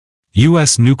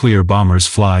U.S. nuclear bombers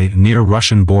fly near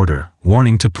Russian border,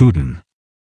 warning to Putin.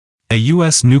 A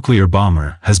U.S. nuclear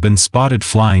bomber has been spotted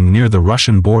flying near the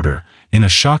Russian border, in a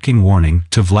shocking warning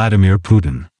to Vladimir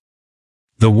Putin.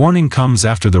 The warning comes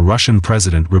after the Russian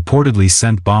president reportedly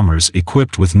sent bombers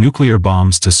equipped with nuclear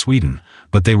bombs to Sweden,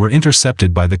 but they were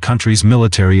intercepted by the country's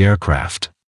military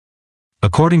aircraft.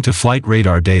 According to flight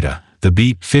radar data, the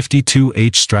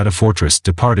B-52H Stratofortress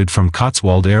departed from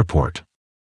Cotswold Airport.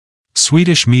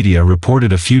 Swedish media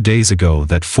reported a few days ago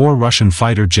that 4 Russian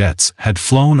fighter jets had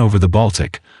flown over the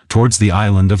Baltic, towards the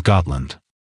island of Gotland.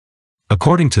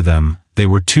 According to them, they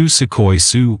were 2 Sukhoi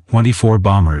Su-24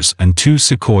 bombers and 2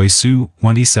 Sukhoi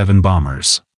Su-27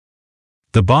 bombers.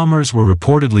 The bombers were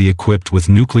reportedly equipped with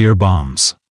nuclear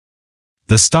bombs.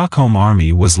 The Stockholm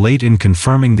army was late in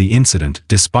confirming the incident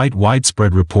despite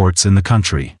widespread reports in the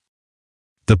country.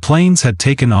 The planes had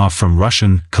taken off from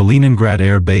Russian Kaliningrad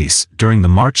Air Base during the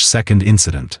March 2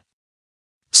 incident.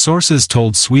 Sources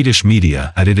told Swedish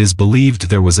media that it is believed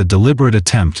there was a deliberate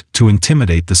attempt to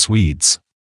intimidate the Swedes.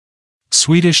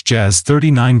 Swedish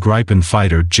JAS-39 Gripen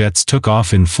fighter jets took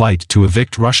off in flight to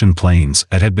evict Russian planes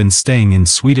that had been staying in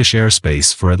Swedish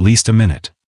airspace for at least a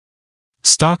minute.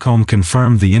 Stockholm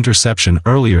confirmed the interception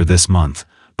earlier this month,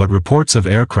 but reports of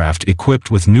aircraft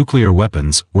equipped with nuclear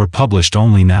weapons were published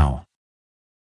only now.